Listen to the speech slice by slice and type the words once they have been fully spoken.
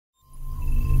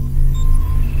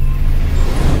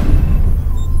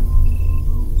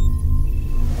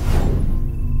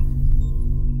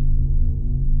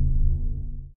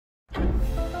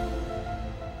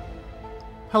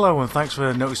Hello and thanks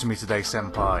for noticing me today,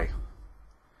 Senpai.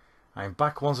 I'm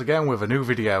back once again with a new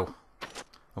video.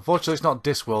 Unfortunately it's not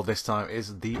Discworld this time,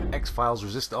 it's the X-Files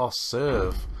Resist or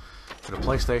Serve for the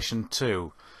PlayStation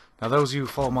 2. Now those of you who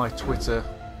follow my Twitter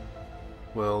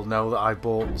will know that I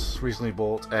recently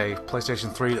bought a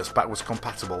PlayStation 3 that's backwards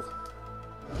compatible.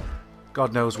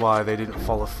 God knows why they didn't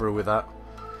follow through with that.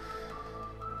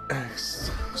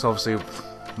 So obviously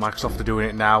Microsoft are doing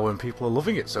it now and people are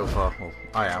loving it so far. Well,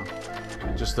 I am.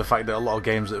 Just the fact that a lot of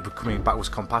games that are becoming backwards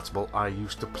compatible I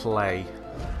used to play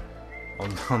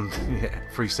on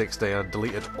 360. I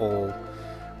deleted all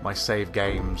my save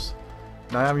games.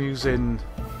 Now I'm using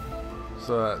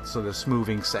so the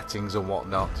smoothing settings and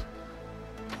whatnot.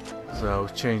 So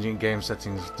changing game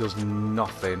settings does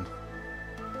nothing.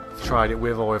 I've tried it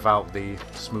with or without the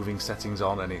smoothing settings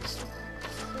on and it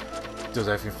does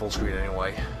everything full screen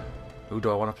anyway. Who do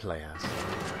I want to play as?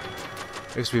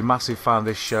 I used to be a massive fan of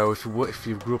this show. If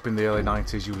you grew up in the early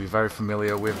 90s, you'll be very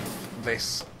familiar with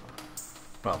this.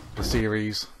 Well, the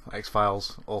series,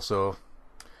 X-Files, also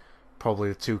probably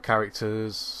the two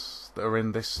characters that are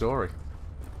in this story.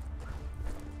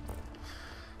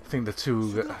 I think the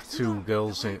two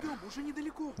girls in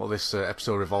what this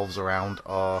episode revolves around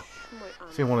are,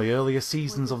 I think, one of the earlier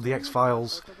seasons of the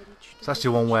X-Files. It's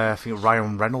actually one where I think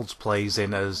Ryan Reynolds plays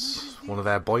in as one of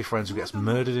their boyfriends who gets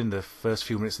murdered in the first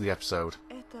few minutes of the episode.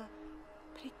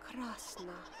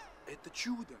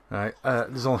 Right,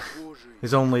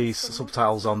 there's only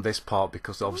subtitles on this part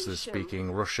because obviously they're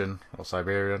speaking Russian or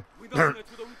Siberian. I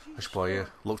should probably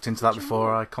looked into that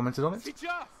before I commented on it.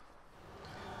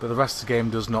 But the rest of the game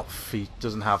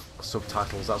doesn't have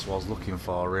subtitles. That's what I was looking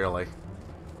for, really.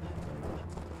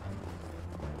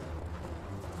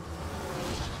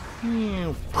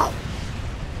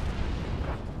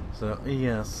 So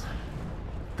yes,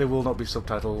 there will not be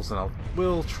subtitles, and I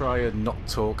will try and not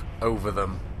talk over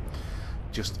them,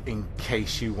 just in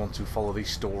case you want to follow the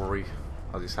story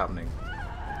as it's happening.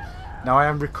 Now I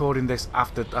am recording this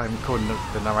after I'm recording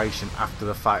the narration after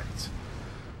the fact,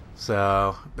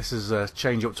 so this is a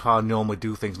change up to how I normally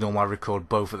do things. Normally I record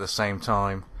both at the same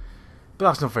time, but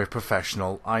that's not very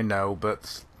professional, I know.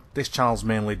 But this channel's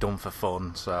mainly done for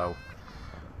fun, so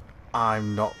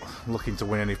I'm not looking to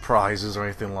win any prizes or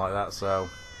anything like that, so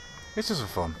it's just for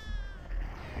fun.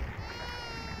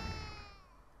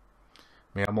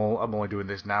 I mean, I'm only doing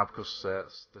this now because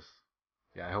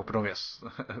yeah, I hope I don't get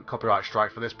a copyright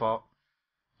strike for this part.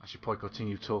 I should probably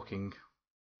continue talking.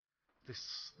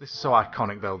 This is so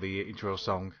iconic though, the intro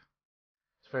song.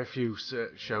 There's very few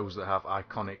shows that have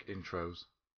iconic intros.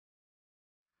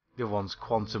 The other one's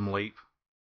Quantum Leap.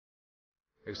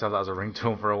 I used to have that as a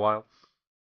ringtone for a while.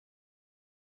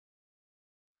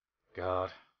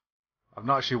 God, I've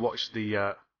not actually watched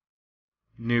the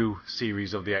new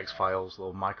series of the X-Files,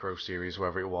 or micro series,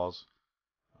 wherever it was.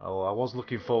 Oh, I was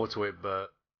looking forward to it,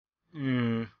 but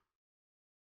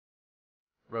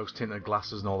rose tinted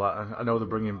glasses and all that. I know they're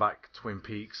bringing back Twin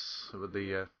Peaks, but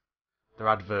their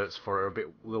adverts for it are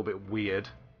a little bit weird.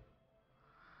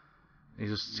 It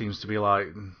just seems to be like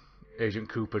Agent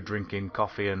Cooper drinking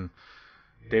coffee and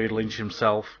David Lynch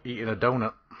himself eating a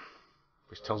donut,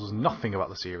 which tells us nothing about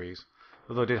the series.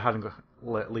 Although I did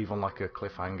leave on like a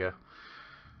cliffhanger.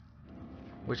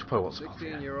 Which probably what's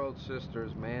 16-year-old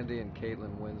sisters Mandy and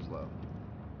Caitlin Winslow.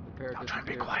 The pair try and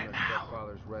be disappeared quiet from their now.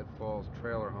 stepfather's Red Falls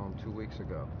trailer home 2 weeks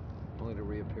ago, only to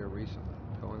reappear recently,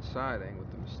 coinciding with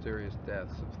the mysterious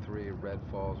deaths of 3 Red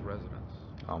Falls residents.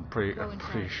 I'm pretty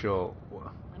sure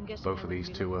both of these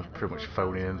two are pretty much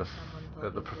phoning in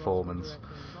the performance.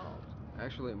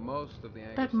 Actually, most of the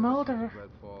But Mulder,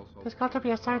 there's got to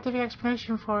be a scientific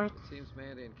explanation for it. It seems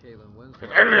Mandy and Caitlin Winslow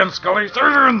Aliens, Scully!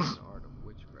 Aliens! art of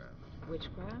witchcraft.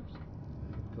 Witchcraft?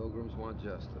 Pilgrims want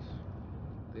justice.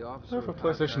 The officer So for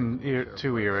PlayStation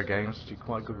 2 era games, do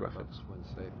quite good graphics.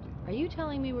 Are you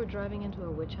telling me we're driving into a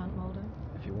witch hunt, Mulder?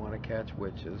 If you want to catch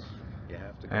witches, you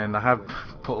have to. And I have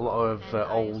put a lot of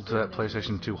old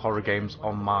PlayStation 2 horror games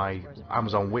on my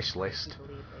Amazon wish list.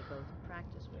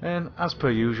 And as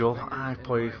per usual, I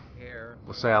probably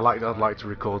will say I'd like to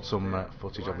record some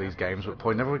footage of these games, but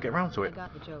probably never would get around to it.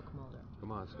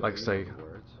 Like I say,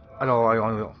 I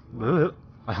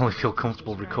only feel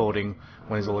comfortable recording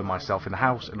when it's only myself in the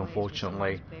house, and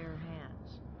unfortunately,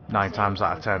 9 times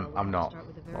out of 10, I'm not.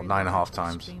 Well, 9.5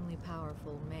 times.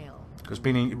 Because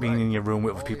being in your room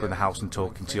with other people in the house and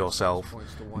talking to yourself,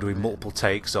 and doing multiple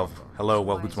takes of, hello,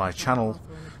 welcome to my channel,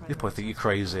 they probably think you're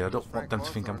crazy. I don't want them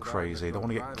to think I'm crazy. I don't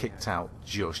want to get kicked out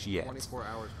just yet.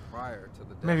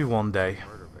 Maybe one day.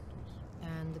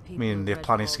 Me and they're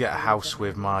planning to get a house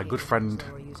with my good friend,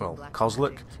 well,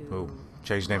 Kozlik, who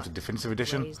changed his name to Definitive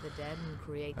Edition. Raise the dead and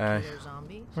create killer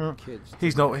zombies?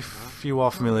 He's not. If you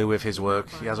are familiar with his work,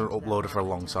 he hasn't uploaded for a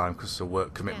long time because of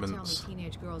work commitments.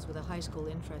 Teenage girls with a high school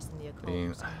interest in the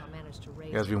occult somehow managed to raise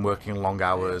He has been working long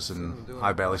hours, and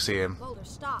I barely see him. Mulder,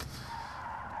 stop.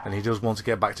 And he does want to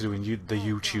get back to doing the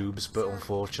YouTubes, but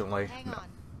unfortunately, Hang no. on.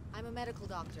 I'm a medical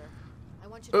doctor. I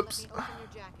want you to Oops. let me open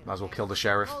your jacket. Might as well kill the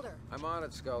sheriff. Mulder, I'm on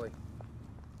it, Scully.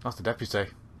 That's the deputy.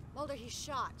 Mulder, he's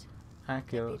shot. I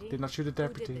did not shoot a Who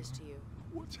deputy. did this to you?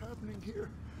 What's happening here?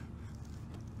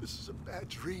 This is a bad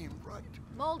dream, right?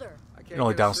 Mulder. The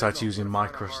only downside to using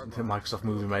Microsoft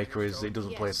Movie Maker is it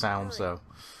doesn't play a sound, so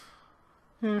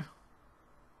yeah.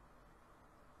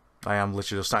 I am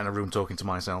literally just sat in a room talking to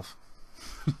myself.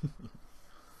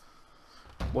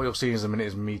 What you'll see in a minute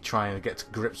is me trying to get to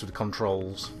grips with the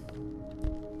controls.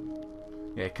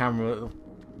 Yeah, camera,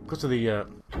 because of the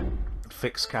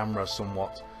fixed camera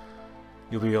somewhat,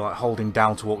 you'll be like holding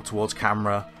down to walk towards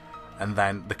camera, and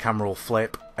then the camera will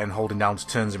flip, and holding down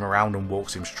turns him around and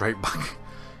walks him straight back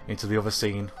into the other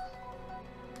scene.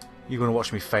 You're going to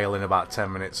watch me fail in about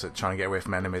 10 minutes at trying to get away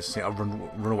from enemies. I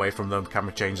run away from them,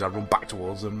 camera changes, I run back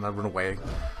towards them, and I run away.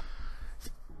 It's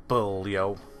bull,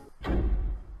 yo.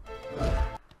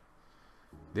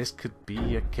 This could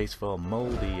be a case for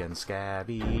Moldy and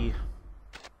Scabby.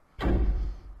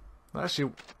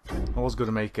 Actually, I was going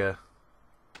to make a...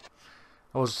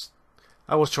 I was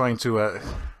trying to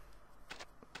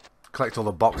collect all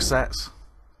the box sets,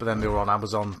 but then they were on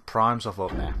Amazon Prime, so I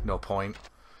thought, nah, no point.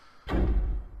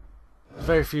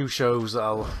 Very few shows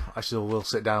that I still will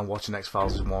sit down and watch. The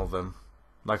X-Files is one of them.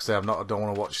 Like I say, I don't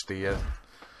want to watch the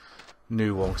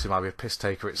new one because it might be a piss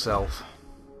taker itself.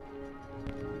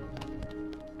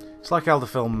 It's like how the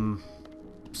film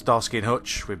Starsky and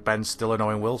Hutch with Ben Stiller and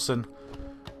Owen Wilson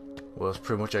was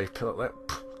pretty much a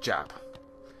jab.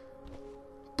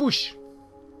 Push.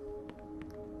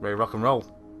 Very rock and roll.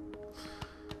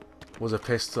 Was a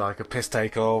piss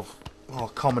take of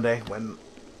comedy when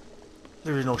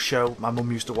the original show. My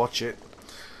mum used to watch it.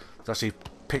 There's actually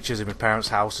pictures in my parents'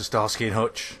 house of Starsky and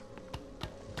Hutch.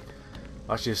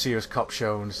 Actually a serious cop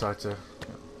show and decided to.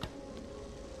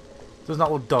 Doesn't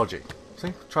that look dodgy?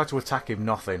 See? Tried to attack him,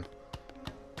 nothing.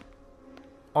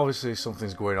 Obviously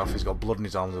something's going off. He's got blood in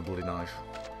his arms and a bloody knife.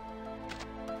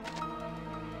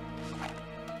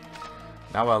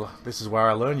 Now well, this is where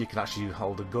I learned you can actually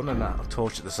hold a gun and a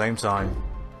torch at the same time.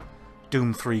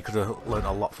 Doom 3 could have learned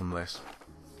a lot from this.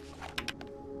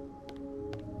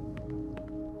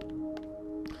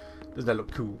 Doesn't that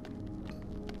look cool?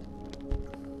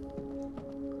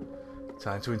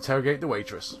 Time to interrogate the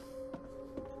waitress.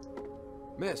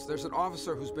 Miss, there's an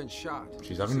officer who's been shot.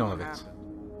 She's having none of it. Happened?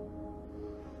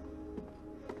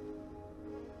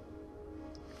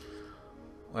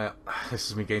 Well, this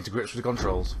is me getting to grips with the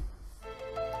controls.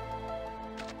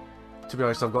 To be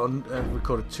honest, I've got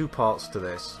recorded 2 parts to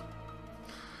this.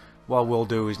 What we'll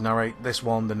do is narrate this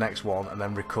one, the next one, and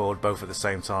then record both at the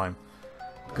same time.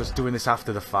 Because doing this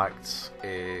after the fact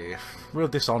is real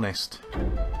dishonest.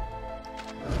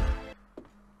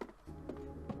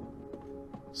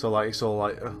 So like, it's all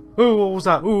like, oh, what was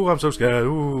that? Oh, I'm so scared.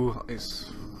 Oh, it's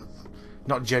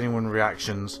not genuine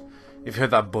reactions. If you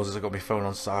heard that buzz, I got my phone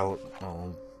on silent.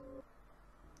 Oh,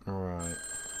 right.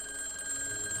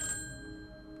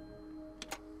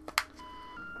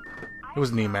 It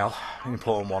was an email, an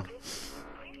important one.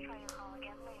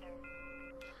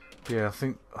 Yeah, I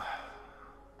think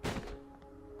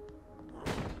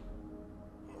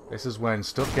this is when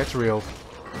stuff gets real.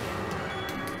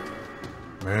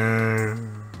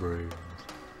 Memories.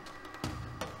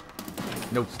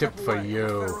 No tip for you.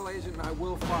 Federal agent, and I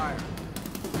will fire.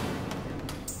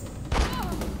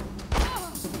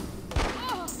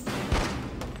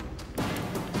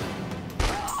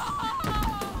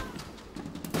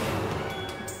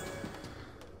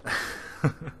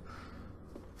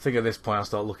 I think at this point I'll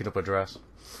start looking up a dress.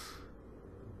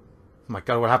 My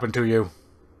god, what happened to you?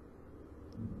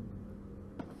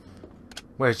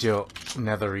 Where's your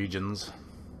nether regions?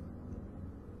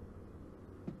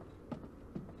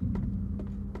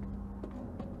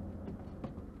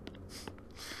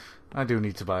 I do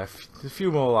need to buy a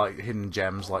few more like hidden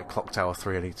gems like Clock Tower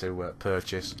 3 I need to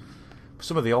purchase.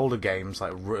 Some of the older games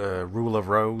like Rule of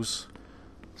Rose,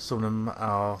 some of them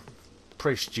are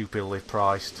pretty stupidly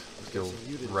priced, still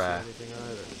rare.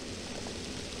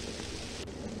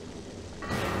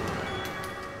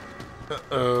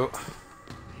 Uh-oh.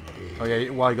 Oh yeah,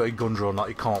 why you got your gun drawn like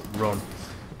you can't run.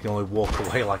 You can only walk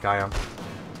away like I am.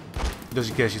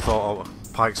 Just in case you thought, oh,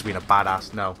 Pike's being a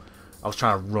badass. No. I was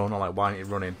trying to run, I'm like, why aren't you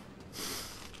running?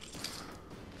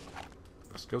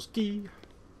 Let's go ski.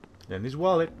 Then his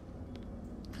wallet.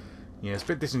 Yeah, it's a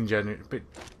bit disingenuous, a bit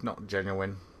not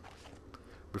genuine.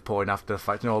 Reporting after the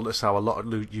fact. You know, that's how a lot of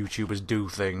YouTubers do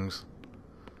things.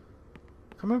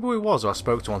 I can't remember who it was who I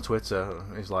spoke to on Twitter.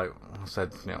 He's like, I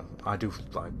said, you know, I do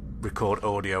like record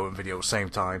audio and video at the same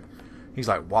time. He's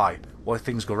like, why? What if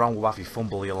things go wrong? What if you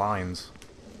fumble your lines?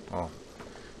 Or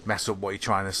mess up what you're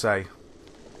trying to say?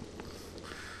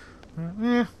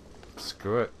 Yeah,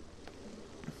 screw it.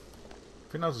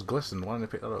 I think that was glistened. Why didn't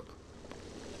I pick that up?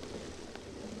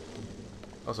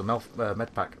 That was a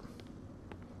med pack.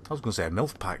 I was going to say a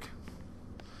MILF pack.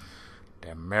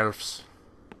 Damn MILFs.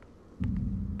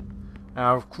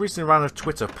 Recently ran a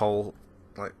Twitter poll,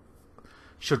 like,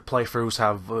 should playthroughs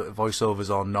have voiceovers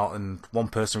or not, and one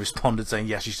person responded saying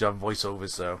yes, you should have voiceovers,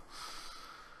 so...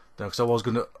 Because I was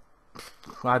going to...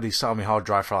 I had these sat on my hard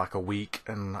drive for like a week,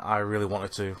 and I really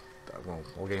wanted to... Well,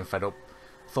 I was getting fed up.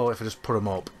 Thought if I just put them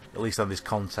up, at least have this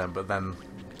content, but then...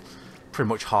 Pretty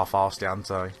much half-arsed it, hadn't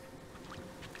I?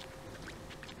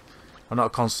 I'm not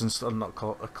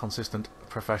a consistent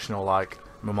professional like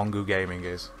Momongu Gaming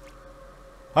is.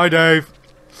 Hi, Dave.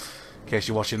 In case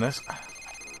you're watching this.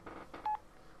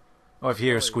 Oh, if you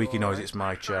hear a squeaky noise, it's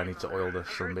my chair. I need to oil the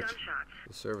son bitch.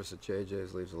 The service at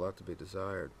JJ's leaves a lot to be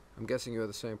desired. I'm guessing you have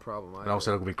the same problem I And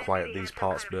also, it'll be quiet these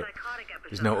parts, but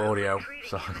there's no audio,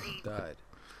 so died.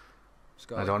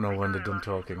 I don't know when they're done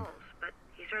talking.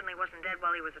 Certainly wasn't dead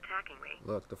while he was attacking me.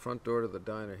 Look, the front door to the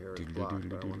diner here is blocked,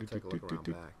 but I want to take a look around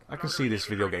back. I can see this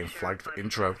video getting flagged for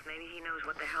intro. Maybe he knows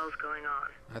what the hell's going on.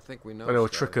 I think we know. But a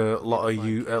trick a lot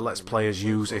of Let's Players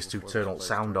use is to turn all the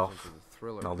sound off,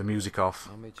 no, the music off.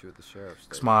 I'll meet you at the sheriff's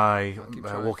Because station.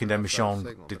 my Walking Dead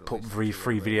Michonne did put free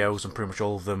videos, and pretty much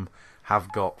all of them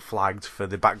have got flagged for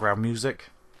the background music,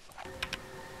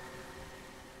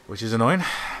 which is annoying.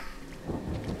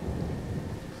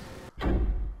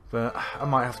 But I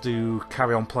might have to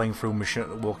carry on playing through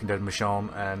Walking Dead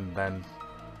Michonne, and then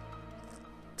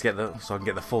to get so I can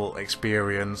get the full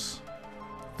experience.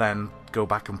 Then go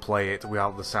back and play it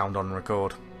without the sound on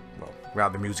record, well,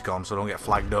 without the music on, so I don't get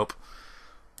flagged up.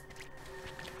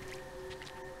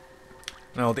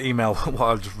 No, the email what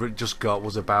I just got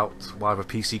was about why the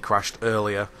PC crashed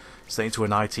earlier. Saying it to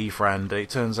an IT friend. It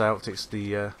turns out it's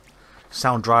the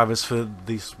sound drivers for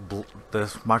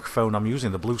the microphone I'm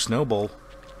using, the Blue Snowball.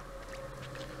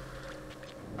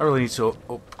 I really need to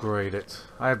upgrade it.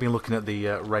 I have been looking at the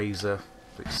Razer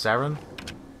Seren.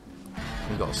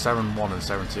 We've got Seren 1 and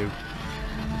Seren 2.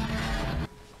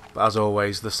 But as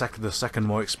always, the second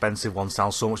more expensive one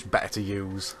sounds so much better to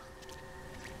use.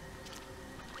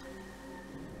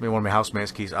 I mean, one of my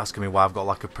housemates keeps asking me why I've got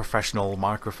like a professional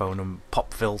microphone and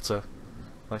pop filter.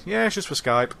 Like, yeah, it's just for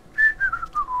Skype.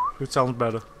 It sounds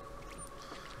better.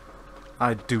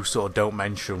 I do sort of don't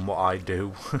mention what I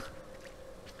do.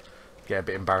 Get a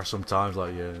bit embarrassed sometimes,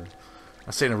 like, yeah,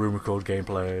 I sit in a room, record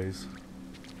gameplays.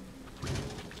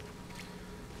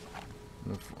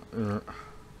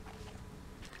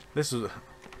 This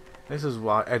is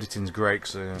why editing's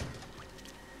great,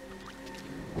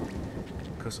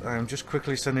 because I am just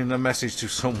quickly sending a message to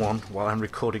someone while I'm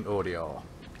recording audio.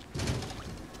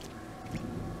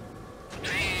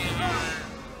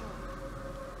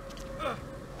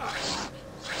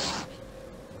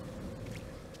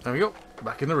 There we go,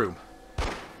 back in the room.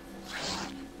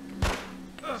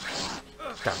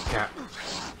 Damn cat.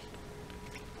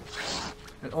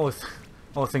 And all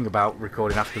the thing about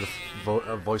recording after the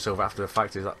voiceover after the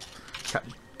fact is that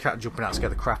cat jumping out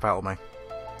scared the crap out of me.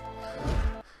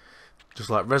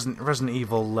 Just like Resident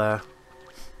Evil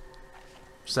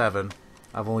 7,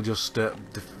 I've only just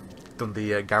done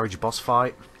the garage boss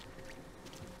fight.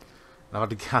 I've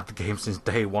had the game since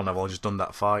day one. I've only just done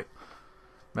that fight.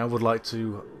 I would like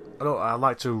to. I'd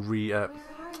like to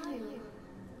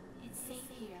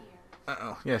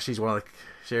oh, yeah, she's one of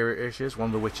the. She is one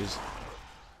of the witches.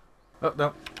 Oh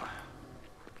no!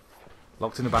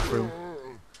 Locked in the bathroom.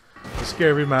 A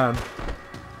scary man.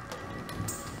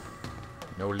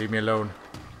 No, leave me alone.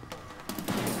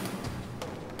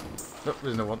 Oh,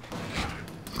 there's no one.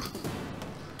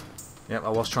 Yep, I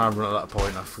was trying to run at that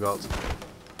point. I forgot.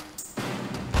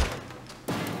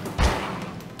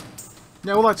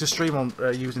 Yeah, I would like to stream on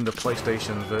using the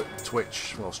PlayStation, the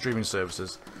Twitch, well, streaming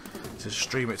services, to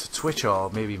stream it to Twitch or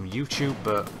maybe even YouTube,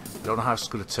 but I don't know how it's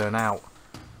going to turn out.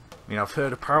 I mean, I've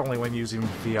heard apparently when using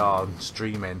VR and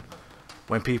streaming,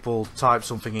 when people type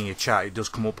something in your chat, it does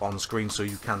come up on the screen so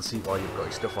you can see while you've got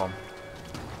your stuff on.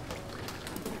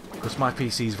 Because my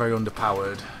PC is very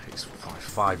underpowered, it's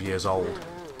 5 years old.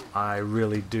 I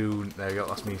really do, there you go,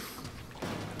 that's me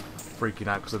freaking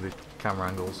out because of the camera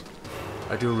angles.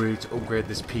 I do really need to upgrade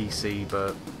this PC,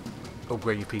 but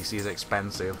upgrading your PC is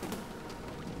expensive.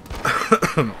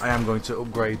 I am going to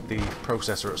upgrade the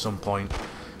processor at some point.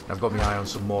 I've got my eye on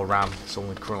some more RAM. It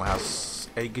only currently has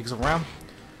 8 gigs of RAM.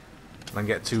 And I can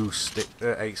get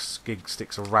 8 gig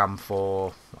sticks of RAM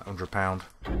for £100.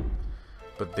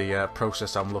 But the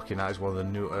processor I'm looking at is one of the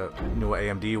newer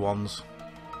AMD ones.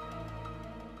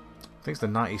 I think it's the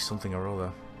 90 something or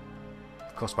other.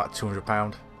 It costs about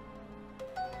 £200.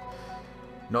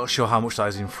 Not sure how much that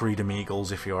is in Freedom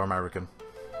Eagles if you're American.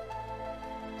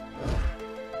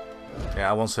 Yeah,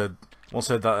 I once heard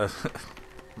that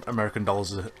American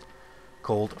dollars are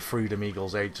called Freedom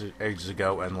Eagles ages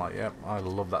ago, and like, yeah, I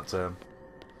love that term.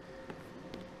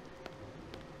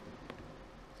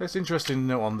 It's interesting to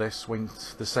note on this, when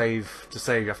to save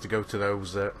you have to go to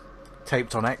those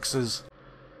taped on X's.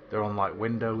 They're on like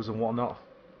Windows and whatnot.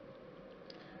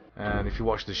 And if you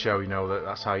watch the show, you know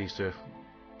that's how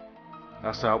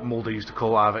Mulder used to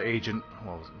call either Agent,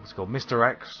 what's it called, Mr.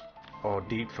 X or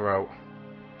Deep Throat.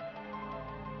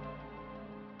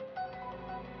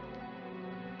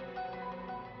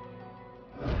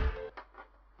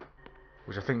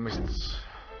 Which I think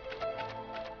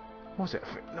what was it?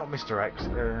 Not Mr. X.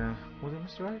 Was it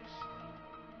Mr. X?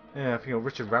 Yeah, I think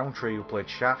Richard Roundtree, who played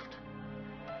Shaft.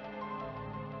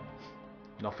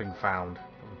 Nothing found.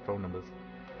 Phone numbers.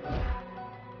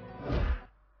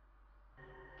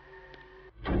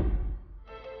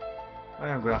 I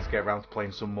am going to have to get around to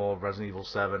playing some more Resident Evil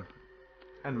 7.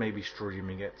 And maybe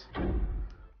streaming it.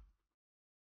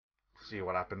 See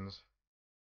what happens.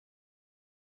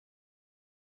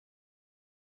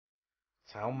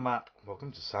 Town map.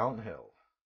 Welcome to Silent Hill.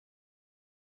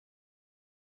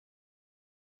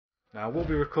 Now, I will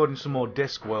be recording some more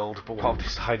Discworld, but what I've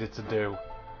decided to do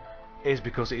is,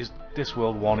 because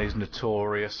Discworld 1 is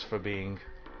notorious for being,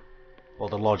 well,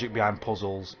 the logic behind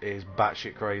puzzles is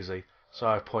batshit crazy. So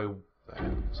I probably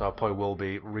will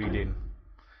be reading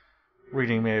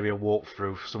maybe a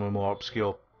walkthrough for some of the more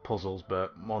obscure puzzles,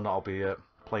 but more than that, I'll be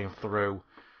playing through,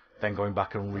 then going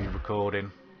back and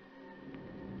re-recording.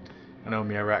 I know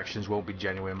my reactions won't be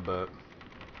genuine, but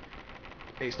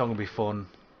it's not going to be fun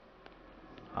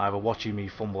either watching me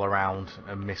fumble around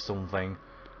and miss something,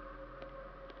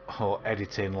 or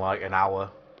editing like an hour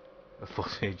of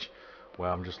footage where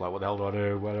I'm just like, what the hell do I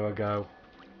do? Where do I go?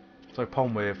 So the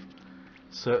problem with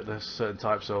certain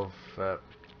types of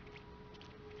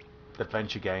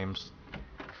adventure games,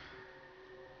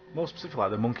 more specifically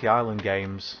like the Monkey Island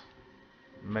games,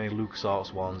 many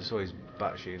LucasArts ones, it's always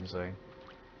batshit insane.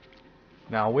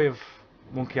 Now with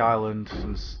Monkey Island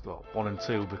and 1 and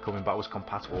 2 becoming backwards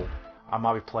compatible, I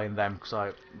might be playing them because I'm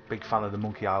a big fan of the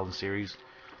Monkey Island series.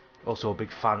 Also a big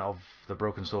fan of the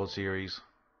Broken Sword series.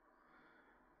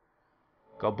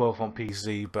 Got both on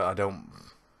PC, but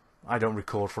I don't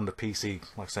record from the PC.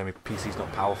 Like I say, my PC's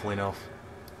not powerful enough.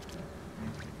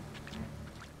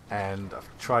 And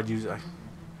I've tried using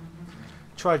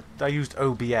I used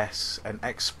OBS and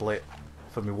XSplit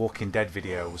for my Walking Dead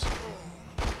videos,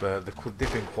 but the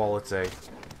different quality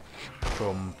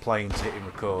from playing to hitting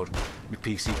record, my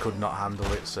PC could not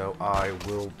handle it, so I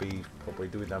will be probably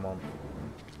doing them on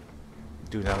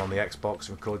the Xbox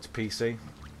and record to PC.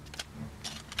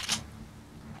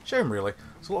 Shame really.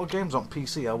 There's a lot of games on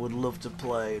PC I would love to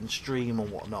play and stream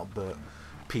and whatnot, but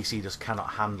PC just cannot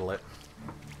handle it.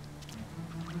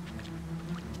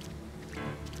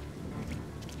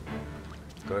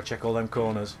 Gotta check all them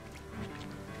corners.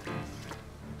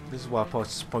 This is why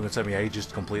it's probably gonna take me ages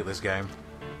to complete this game.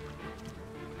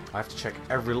 I have to check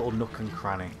every little nook and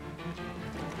cranny.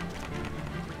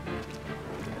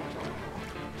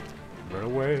 Run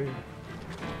away.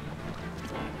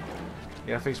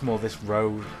 Yeah, I think it's more this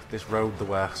road the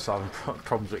way I'm having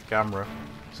problems with camera,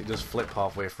 so it does flip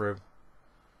halfway through.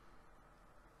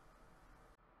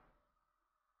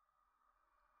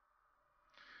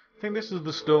 I think this is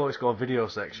the store. It's got a video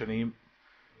section.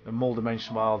 The Mulder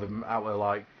mentioned while they're out there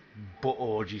like Butt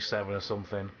Orgy 7 or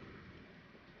something.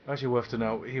 Actually worth to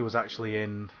note, he was actually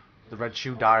in the Red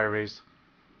Shoe Diaries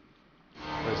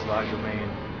as like the main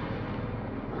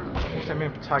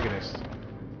protagonist.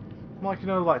 Like, you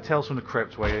know, like Tales from the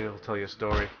Crypt, where he'll tell you a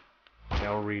story, and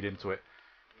I'll read into it.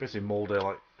 Basically Mulder,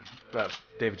 like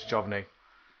David Duchovny,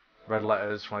 red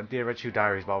letters, like Dear Red Shoe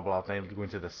Diaries, blah blah blah. Then he'll go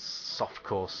into the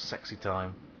softcore, sexy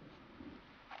time.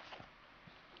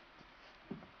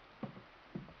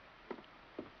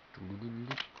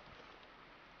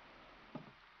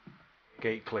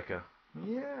 Gate clicker.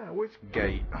 Yeah, which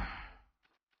gate?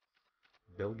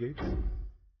 Bill Gates?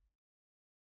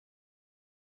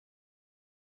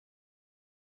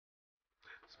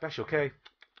 Special K.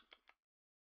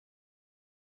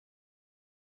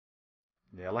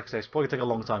 Yeah, like I say, it's probably take a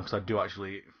long time because I do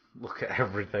actually look at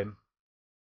everything.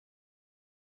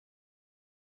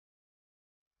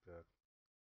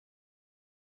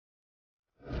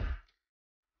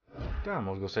 Damn,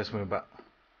 I was going to say something about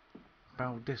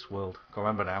Discworld. Can't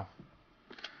remember now.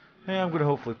 Yeah, I'm going to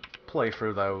hopefully play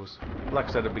through those. Like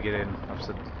I said at the beginning, I've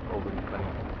said all the many.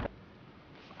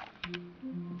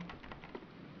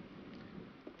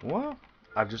 What?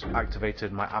 I've just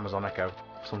activated my Amazon Echo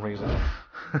for some reason.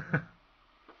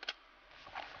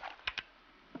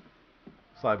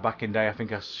 It's like back in day, I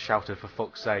think I shouted for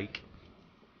fuck's sake.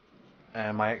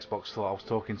 And my Xbox thought I was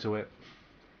talking to it.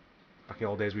 Back in the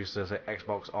old days, we used to say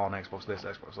Xbox on, Xbox this,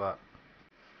 Xbox that.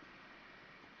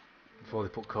 Before they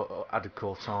put added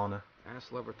Cortana.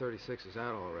 Ass Lover 36 is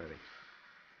out already.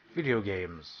 Video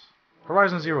games.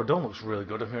 Horizon Zero Dawn looks really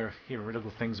good. I'm hearing really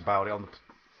good things about it on the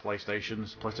PlayStation.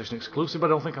 It's PlayStation exclusive, but I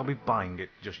don't think I'll be buying it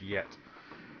just yet.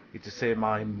 Need to save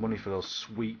my money for those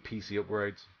sweet PC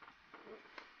upgrades.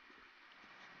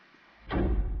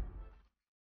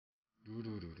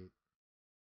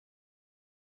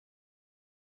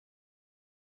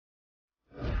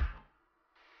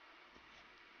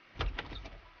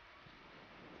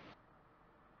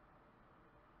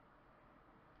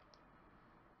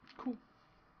 Cool.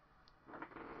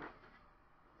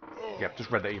 Yep,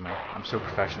 just read the email. I'm so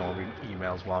professional reading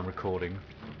emails while I'm recording.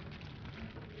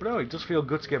 But no, it does feel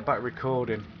good to get back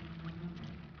recording.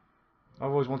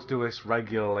 I've always wanted to do this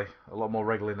regularly, a lot more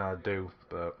regularly than I do,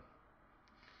 but...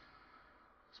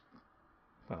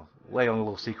 Well, lay on a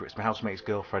little secret, it's my housemate's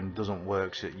girlfriend doesn't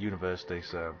work, she's at university,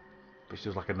 so... But she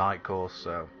does like a night course,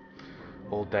 so...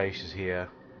 All day she's here.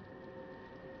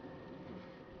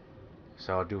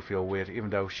 So I do feel weird, even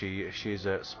though she's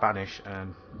Spanish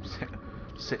and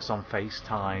sits on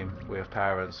FaceTime with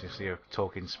parents. You see her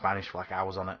talking Spanish for like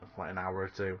hours on it, for like an hour or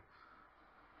two.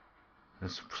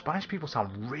 And Spanish people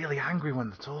sound really angry when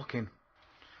they're talking.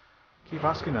 Keep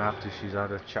asking her after she's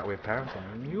had a chat with parents,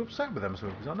 are you upset with them? So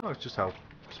because I know it's just how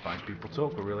Spanish people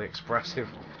talk, are really expressive.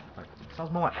 Like, it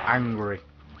sounds more like angry.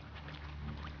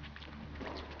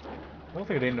 One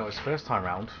thing I didn't notice first time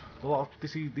round, a lot of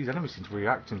these enemies seem to be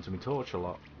reacting to me torch a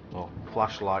lot. Or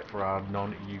flashlight for our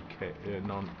non-UK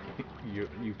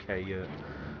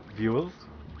viewers.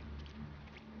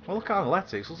 Well, look at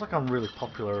analytics. Looks like I'm really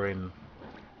popular in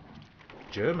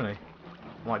Germany.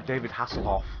 I'm like David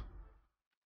Hasselhoff.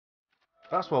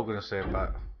 That's what I'm going to say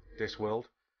about Discworld.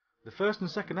 The first and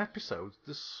second episodes,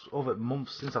 this over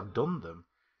months since I've done them,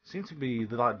 seem to be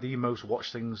the most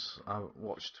watched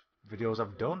videos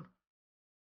I've done.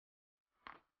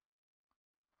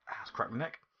 That's cracked my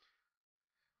neck.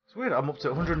 It's weird, I'm up to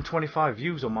 125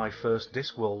 views on my first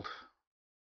Discworld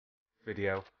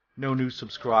video. No new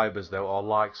subscribers though, or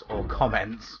likes, or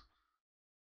comments.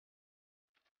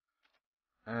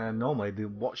 And normally I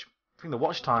think the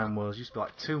watch time used to be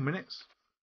like 2 minutes.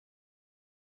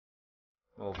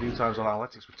 Well, view times on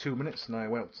analytics were 2 minutes, and I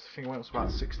think it went up to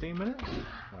about 16 minutes.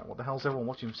 Like, what the hell's everyone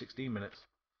watching 16 minutes?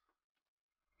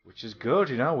 Which is good,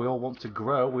 you know, we all want to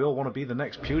grow, we all want to be the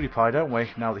next PewDiePie, don't we,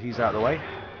 now that he's out of the way.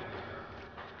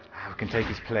 We can take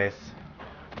his place.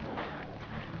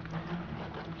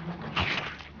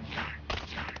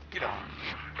 Get on.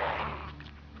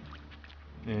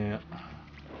 Yeah.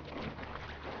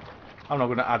 I'm not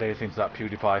going to add anything to that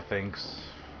PewDiePie thing.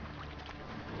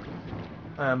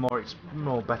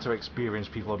 More better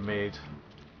experienced people have made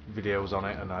videos on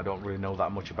it, and I don't really know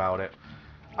that much about it.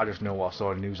 I just know what I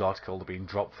saw in a news article that being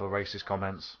dropped for racist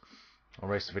comments on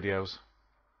racist videos.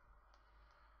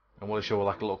 And what they show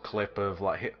like a little clip of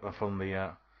like Hitler from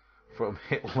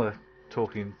Hitler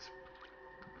talking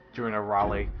during a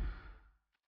rally,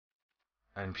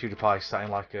 and PewDiePie sat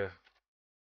in like a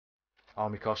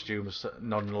army costume,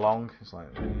 nodding along. It's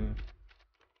like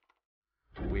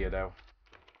weirdo.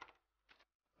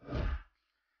 I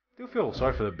do feel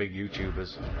sorry for the big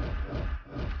YouTubers.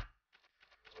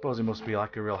 Suppose it must be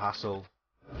like a real hassle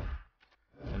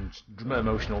and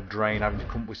emotional drain having to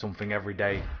come up with something every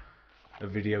day, a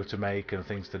video to make and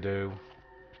things to do.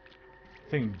 I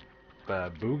think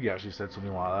Boogie actually said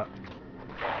something like that.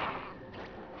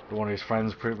 But one of his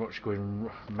friends pretty much going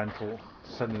mental,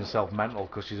 sending herself mental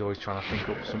because she's always trying to think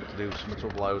up something to do, something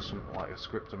to upload, something like a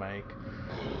script to make.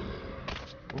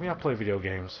 But I play video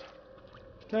games.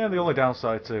 And the only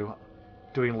downside to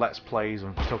doing Let's Plays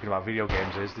and talking about video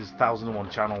games is there's 1,001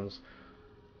 channels.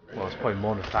 Well, there's probably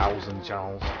more than 1,000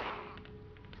 channels.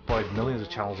 There's probably millions of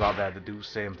channels out there that do the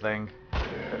same thing.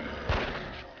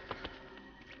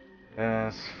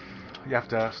 You have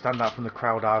to stand out from the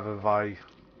crowd either by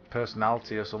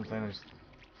personality or something.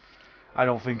 I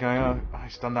don't think I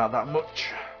stand out that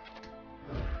much.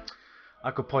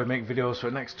 I could probably make videos for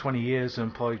the next 20 years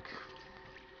and probably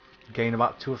gain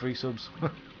about 2 or 3 subs. I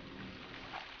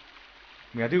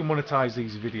mean, I do monetize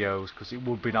these videos because it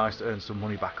would be nice to earn some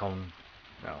money back on,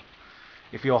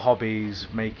 if your hobby's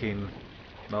making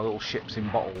little ships in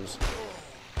bottles,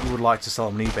 you would like to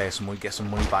sell them on eBay and get some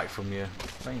money back from your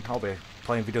main hobby.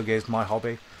 Playing video games, my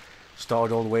hobby,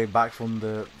 started all the way back from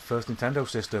the first Nintendo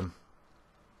system.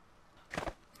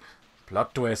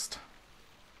 Plot twist.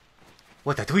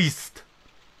 What a twist!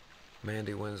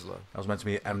 Mandy Winslow. That was meant to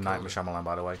be M. Night Shyamalan,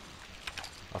 by the way.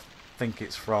 I think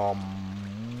it's from...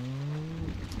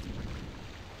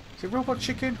 Is it Robot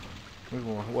Chicken?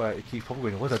 Where it keeps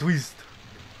probably going, what a twist!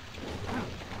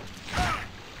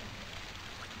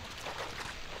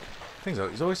 Things though,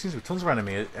 it always seems to be tons of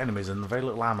enemies and very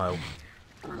little ammo.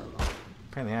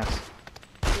 Pain in the ass.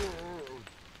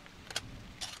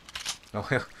 Oh,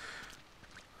 yeah.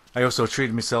 I also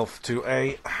treated myself to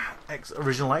a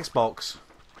original Xbox.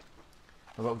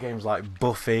 I've got games like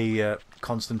Buffy,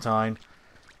 Constantine,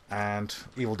 and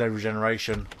Evil Dead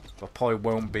Regeneration. I probably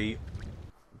won't be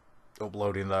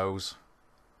uploading those.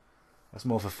 That's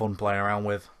more for fun playing around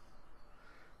with.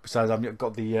 Besides, I've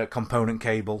got the component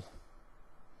cable.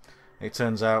 It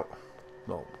turns out,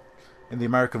 well, in the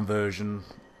American version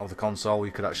of the console,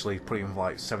 you could actually put it in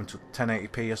like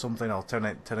 1080p or something, or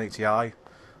 1080i,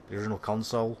 the original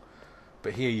console.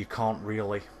 But here you can't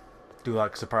really do that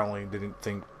because apparently they didn't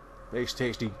think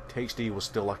HD was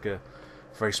still like a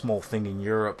very small thing in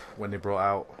Europe when they brought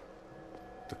out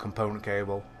the component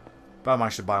cable. But I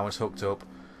managed to buy one, it's hooked up.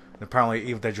 And apparently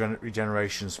Evil Dead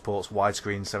Regeneration supports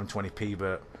widescreen 720p,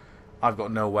 but I've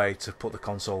got no way to put the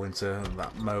console into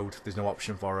that mode. There's no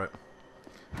option for it.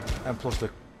 And plus the...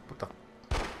 What the...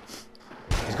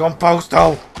 He's gone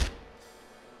postal!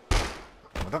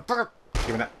 Give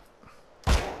me that.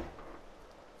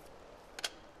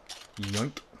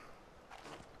 Yoink.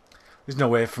 There's no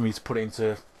way for me to put it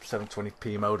into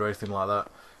 720p mode or anything like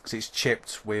that. Because it's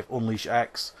chipped with Unleash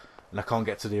X. And I can't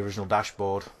get to the original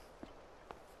dashboard.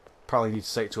 Probably need to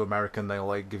set it to American. They'll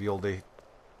like give you all the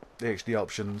HD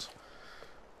options.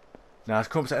 Now, I've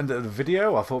come to the end of the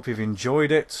video. I hope you've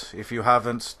enjoyed it. If you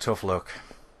haven't, tough luck.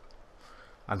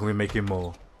 I'm going to be making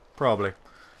more. Probably.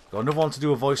 Got another one to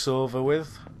do a voiceover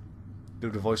with.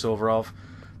 Do the voiceover of.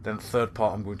 Then the third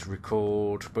part I'm going to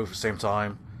record both at the same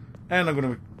time. And I'm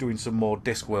going to be doing some more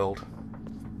Discworld.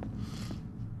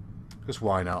 Because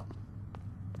why not?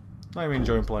 I'm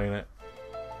enjoying playing it.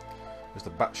 Just a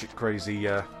batshit crazy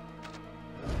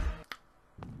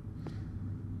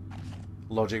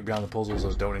logic behind the puzzles I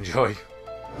just don't enjoy.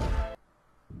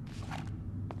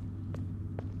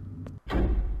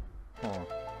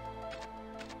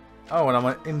 Oh, and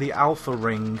I'm in the alpha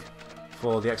ring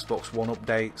for the Xbox One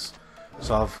updates.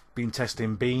 So I've been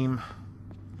testing Beam.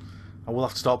 I will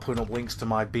have to start putting up links to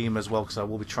my Beam as well because I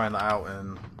will be trying that out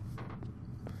and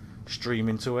stream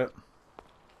into it.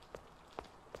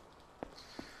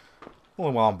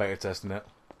 Only while I'm beta testing it.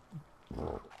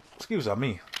 Excuse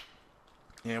me.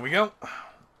 Here we go.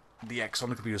 The X on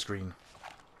the computer screen.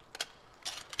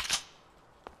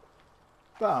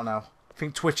 But I don't know. I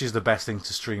think Twitch is the best thing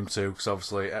to stream to because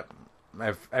obviously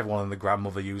everyone and the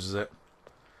grandmother uses it.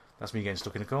 That's me getting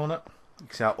stuck in a corner. You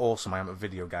can see how awesome I am at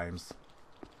video games.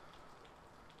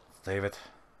 Save it.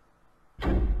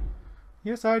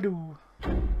 Yes, I do.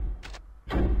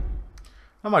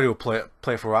 I might do a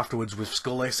playthrough afterwards with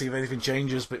Scully, see if anything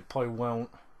changes, but it probably won't.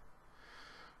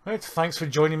 Right, thanks for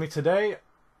joining me today.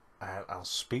 I'll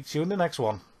speak to you in the next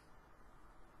one.